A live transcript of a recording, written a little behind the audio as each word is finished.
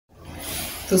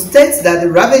to state that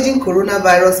the ravaging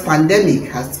coronavirus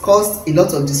pandemic has caused a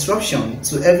lot of disruption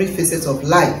to every facet of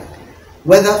life,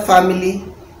 whether family,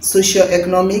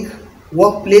 socio-economic,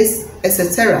 workplace,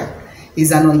 etc.,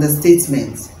 is an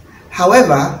understatement.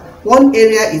 However, one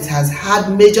area it has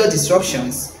had major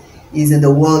disruptions is in the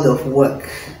world of work.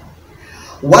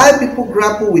 While people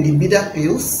grapple with the bitter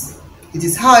pills, it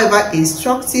is, however,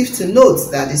 instructive to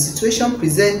note that the situation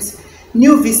presents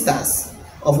new vistas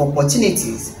of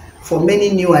opportunities for many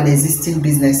new and existing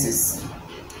businesses.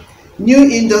 New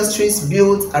industries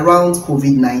built around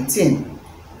COVID-19.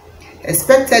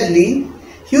 Expectedly,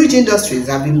 huge industries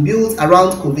have been built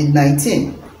around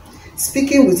COVID-19.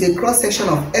 Speaking with a cross-section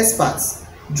of experts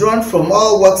drawn from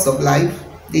all walks of life,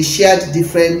 they shared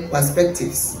different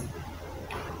perspectives.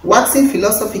 Waxing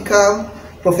philosophical,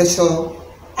 Professor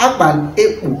Akpan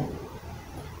Epu,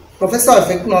 Professor of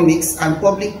Economics and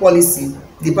Public Policy,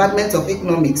 Department of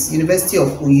Economics, University of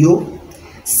Uyo,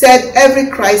 said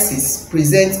every crisis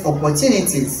presents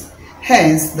opportunities.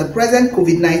 Hence, the present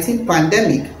COVID-19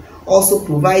 pandemic also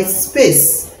provides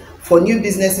space for new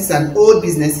businesses and old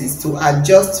businesses to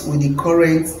adjust with the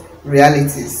current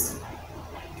realities.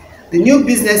 The new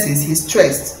businesses, he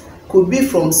stressed, could be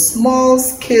from small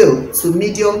scale to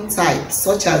medium type,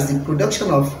 such as the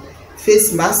production of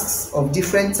face masks of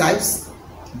different types,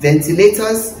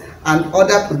 ventilators, and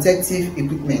other protective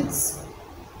equipment.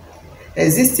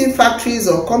 Existing factories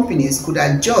or companies could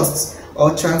adjust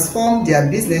or transform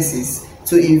their businesses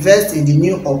to invest in the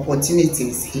new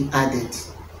opportunities, he added.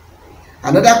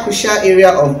 Another crucial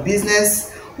area of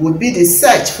business would be the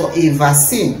search for a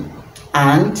vaccine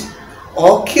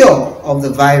and/or cure of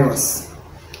the virus.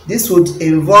 This would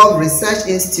involve research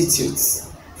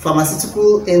institutes,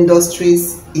 pharmaceutical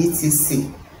industries,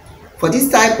 etc. For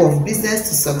this type of business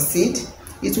to succeed,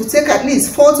 it will take at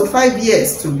least 4 to 5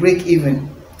 years to break even.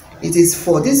 It is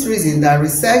for this reason that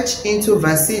research into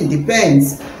vaccine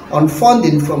depends on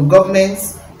funding from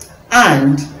governments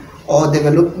and/or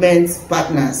development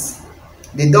partners.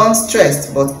 They don't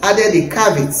stress but added a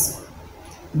caveat.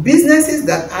 Businesses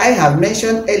that I have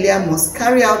mentioned earlier must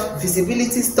carry out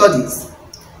feasibility studies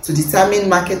to determine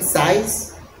market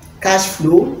size, cash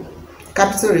flow,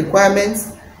 capital requirements,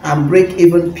 and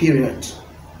break-even period.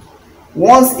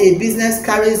 Once a business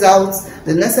carries out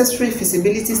the necessary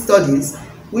feasibility studies,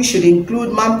 which should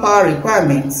include manpower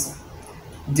requirements,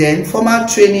 then formal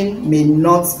training may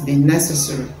not be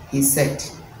necessary, he said.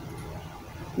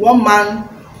 One man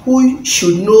who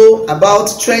should know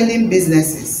about trending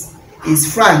businesses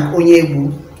is Frank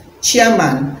Onyebu,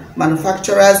 Chairman,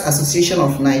 Manufacturers Association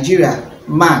of Nigeria,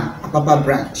 MAN, Apapa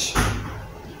branch.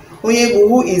 Onyebu,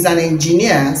 who is an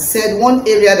engineer, said one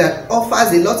area that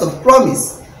offers a lot of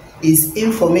promise is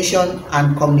information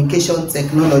and communication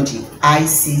technology,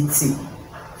 ICT.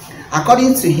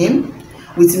 According to him,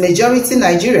 with majority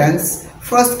Nigerians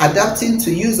first adapting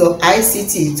to use of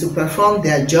ICT to perform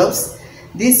their jobs,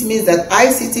 this means that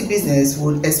ICT business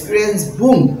will experience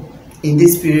boom in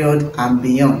this period and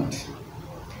beyond.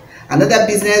 Another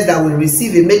business that will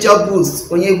receive a major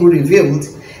boost, Onyebu revealed,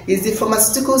 is the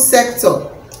pharmaceutical sector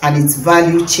and its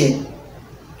value chain.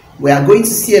 We are going to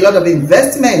see a lot of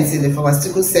investments in the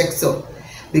pharmaceutical sector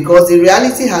because the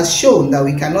reality has shown that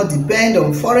we cannot depend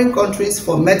on foreign countries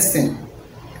for medicine,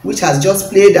 which has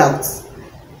just played out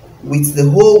with the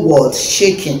whole world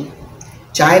shaking.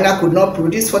 China could not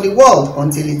produce for the world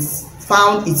until it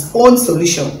found its own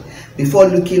solution before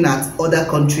looking at other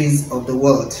countries of the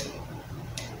world.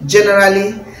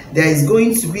 Generally, there is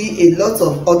going to be a lot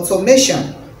of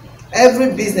automation.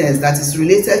 Every business that is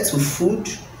related to food,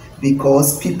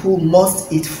 because people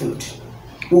must eat food.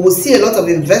 We will see a lot of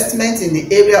investment in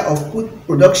the area of food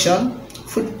production,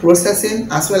 food processing,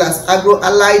 as well as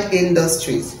agro-allied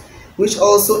industries, which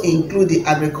also include the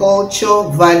agriculture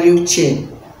value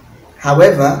chain.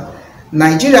 However,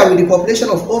 Nigeria, with a population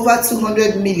of over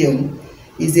 200 million,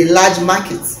 is a large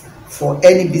market for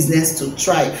any business to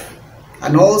thrive.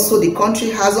 And also the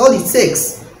country has all it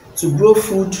takes to grow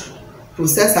food,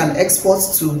 process and export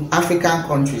to African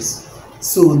countries.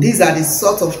 So these are the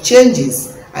sort of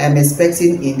changes I am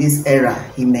expecting in this era,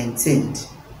 he maintained.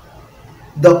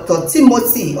 Dr.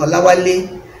 Timothy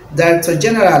Olawale, Director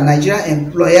General, Nigeria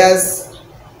Employers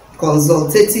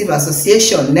Consultative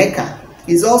Association, NECA,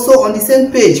 is also on the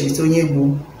same page with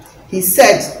Onyebu. He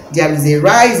said there is a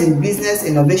rise in business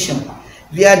innovation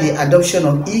via the adoption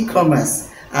of e-commerce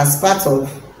as part of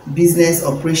business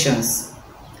operations.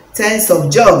 Tens of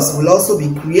jobs will also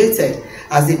be created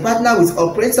as they partner with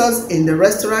operators in the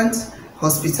restaurant,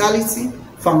 hospitality,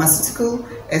 pharmaceutical,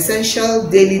 essential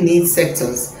daily needs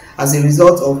sectors as a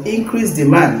result of increased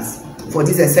demands for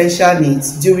these essential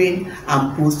needs during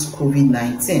and post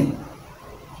COVID-19.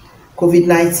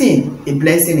 COVID-19, a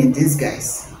blessing in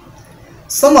disguise.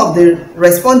 Some of the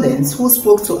respondents who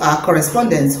spoke to our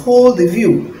correspondents hold the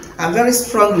view, and very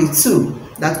strongly too,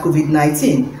 that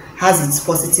COVID-19 has its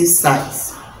positive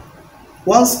sides.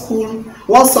 One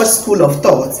such school of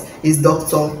thought is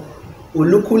Dr.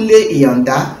 Olukunle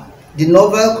Iyanda. The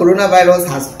novel coronavirus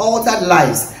has altered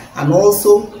lives and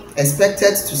also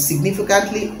expected to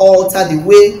significantly alter the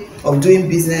way of doing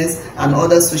business and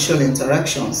other social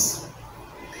interactions.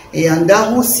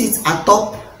 Iyanda, who sits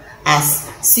atop as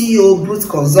CEO Brute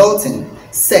Consulting,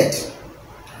 said,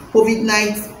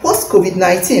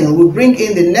 post-COVID-19 will bring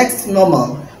in the next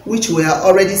normal, which we are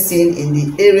already seeing in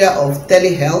the area of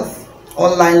telehealth,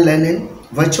 online learning,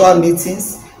 virtual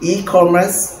meetings,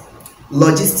 e-commerce,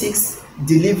 logistics,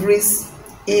 deliveries,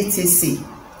 etc.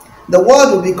 The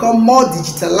world will become more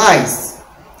digitalized.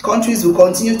 Countries will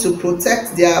continue to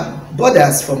protect their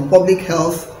borders from public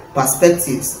health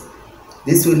perspectives.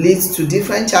 This will lead to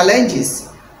different challenges,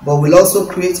 but will also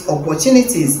create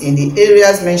opportunities in the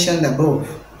areas mentioned above.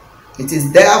 It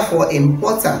is therefore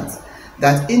important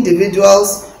that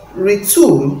individuals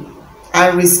retool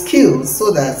and reskill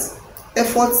so that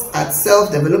efforts at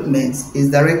self-development is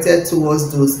directed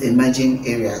towards those emerging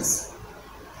areas.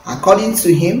 According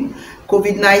to him,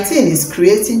 COVID-19 is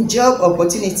creating job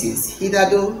opportunities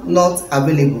hitherto not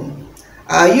available.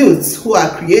 Our youths who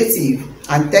are creative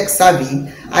and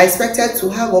tech-savvy are expected to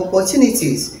have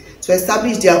opportunities to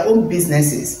establish their own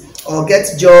businesses or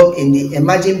get jobs in the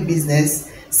emerging business,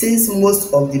 since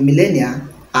most of the millennia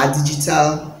are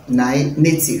digital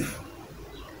native.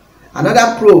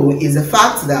 Another pro is the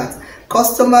fact that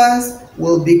customers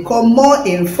will become more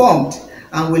informed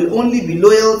and will only be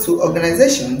loyal to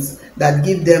organizations that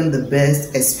give them the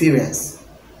best experience.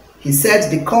 He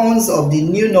said the cons of the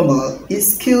new normal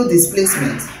is skill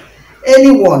displacement.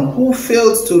 Anyone who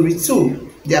fails to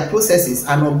retool their processes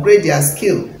and upgrade their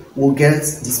skill will get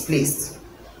displaced.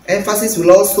 Emphasis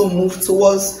will also move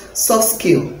towards soft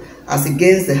skill as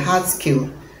against the hard skill,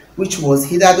 which has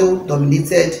hitherto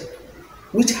dominated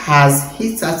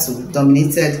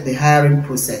the hiring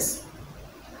process.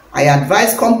 I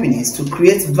advise companies to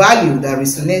create value that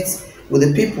resonates with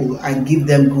the people and give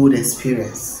them good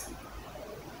experience.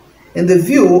 In the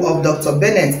view of Dr.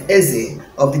 Bennett Eze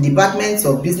of the Department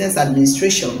of Business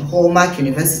Administration, Hallmark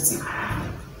University,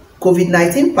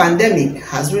 COVID-19 pandemic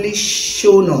has really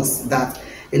shown us that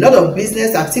a lot of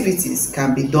business activities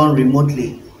can be done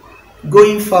remotely.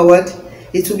 Going forward,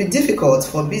 it will be difficult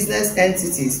for business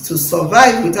entities to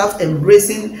survive without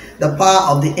embracing the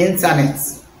power of the internet.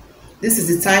 This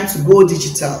is the time to go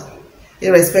digital,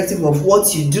 irrespective of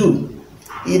what you do,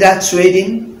 either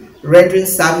trading, rendering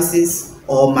services,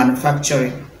 or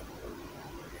manufacturing.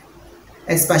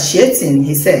 Expatiating,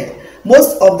 he said,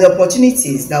 most of the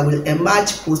opportunities that will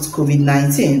emerge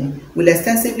post-COVID-19 will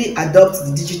extensively adopt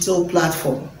the digital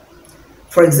platform.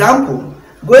 For example,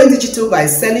 going digital by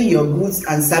selling your goods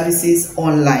and services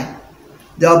online.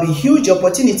 There will be huge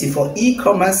opportunity for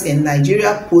e-commerce in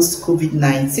Nigeria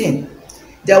post-COVID-19.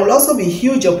 There will also be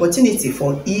huge opportunity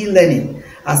for e-learning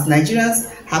as Nigerians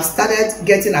have started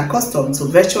getting accustomed to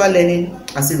virtual learning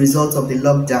as a result of the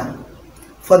lockdown.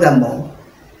 Furthermore,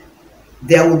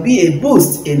 there will be a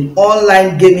boost in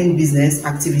online gaming business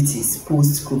activities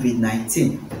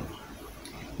post-COVID-19.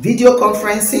 Video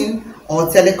conferencing or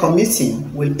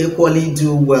telecommuting will equally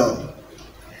do well.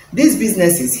 These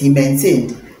businesses, he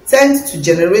maintained, tend to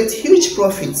generate huge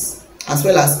profits as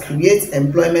well as create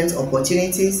employment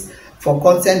opportunities for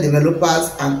content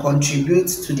developers and contribute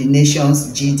to the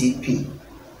nation's GDP.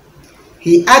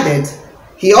 He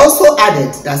also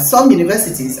added that some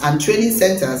universities and training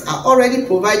centers are already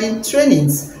providing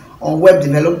trainings on web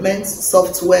development,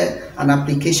 software, and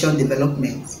application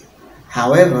development.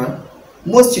 However,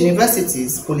 most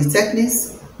universities,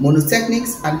 polytechnics,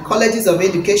 monotechnics, and colleges of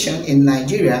education in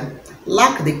Nigeria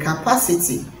lack the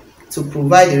capacity to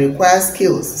provide the required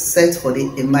skills set for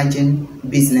the emerging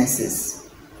businesses.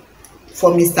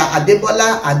 For Mr.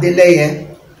 Adebola Adeleye,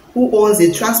 who owns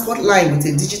a transport line with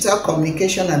a digital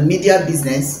communication and media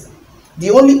business, the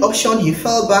only option he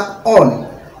fell back on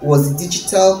was the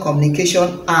digital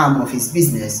communication arm of his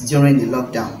business during the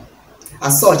lockdown.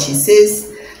 As such, he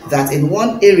says that in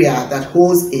one area that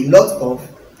holds a lot of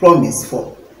promise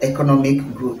for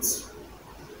economic growth.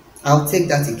 I'll take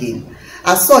that again.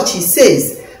 As such, he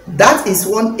says that is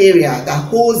one area that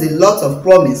holds a lot of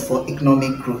promise for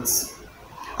economic growth.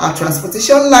 Our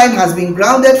transportation line has been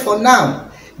grounded for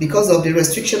now because of the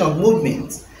restriction of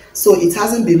movement, so it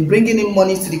hasn't been bringing in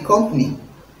money to the company.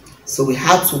 So we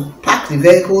had to park the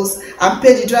vehicles and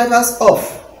pay the drivers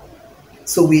off.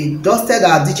 So we dusted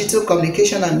our digital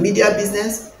communication and media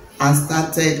business and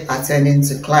started attending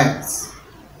to clients.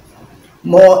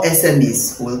 More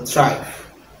SMEs will thrive.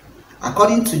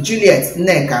 According to Juliet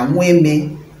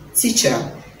Nneka,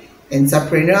 teacher,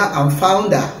 entrepreneur and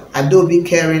founder, Adobe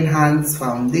Caring Hands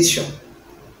Foundation,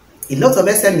 a lot of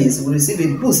SMEs will receive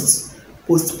a boost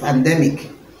post-pandemic.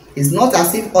 It's not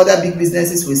as if other big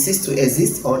businesses will cease to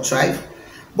exist or thrive,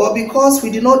 but because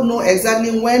we do not know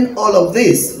exactly when all of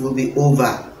this will be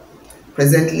over.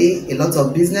 Presently, a lot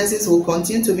of businesses will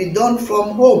continue to be done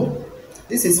from home.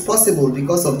 This is possible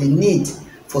because of the need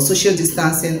for social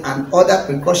distancing and other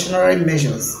precautionary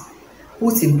measures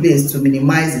put in place to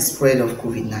minimize the spread of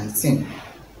COVID-19.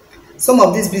 Some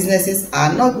of these businesses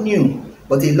are not new,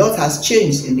 but a lot has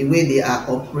changed in the way they are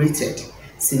operated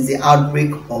since the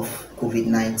outbreak of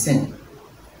COVID-19.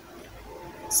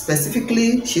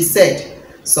 Specifically, she said,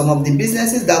 some of the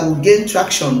businesses that will gain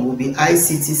traction will be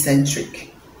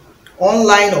ICT-centric.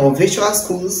 Online or virtual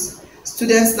schools,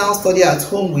 students now study at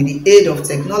home with the aid of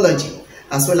technology,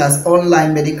 as well as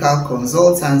online medical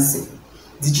consultancy,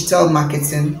 digital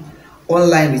marketing,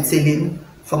 online retailing,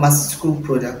 pharmaceutical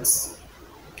products.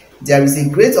 There is a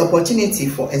great opportunity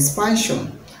for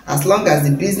expansion as long as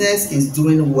the business is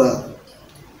doing well.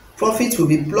 Profit will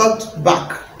be plugged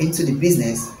back into the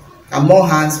business and more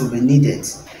hands will be needed,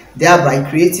 thereby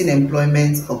creating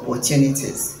employment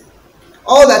opportunities.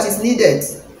 All that is needed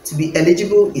to be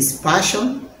eligible is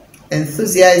passion,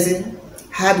 enthusiasm,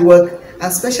 hard work,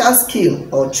 and special skill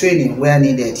or training where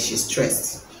needed, she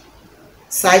stressed.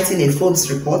 Citing a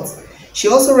Forbes report, she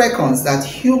also reckons that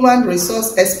human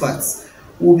resource experts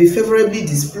will be favorably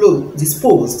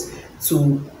disposed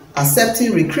to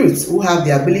accepting recruits who have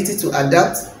the ability to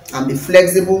adapt and be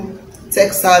flexible,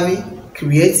 tech-savvy,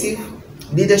 creative,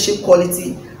 leadership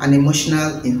quality, and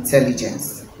emotional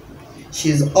intelligence. She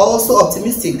is also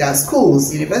optimistic that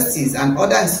schools, universities, and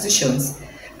other institutions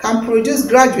can produce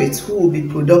graduates who will be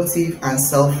productive and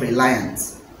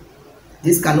self-reliant.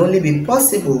 This can only be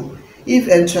possible if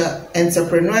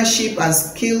entrepreneurship and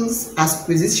skills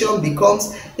acquisition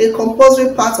becomes a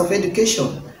compulsory part of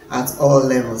education at all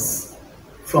levels.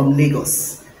 From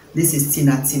Lagos, this is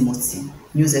Tina Timothy,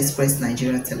 News Express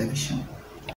Nigeria Television.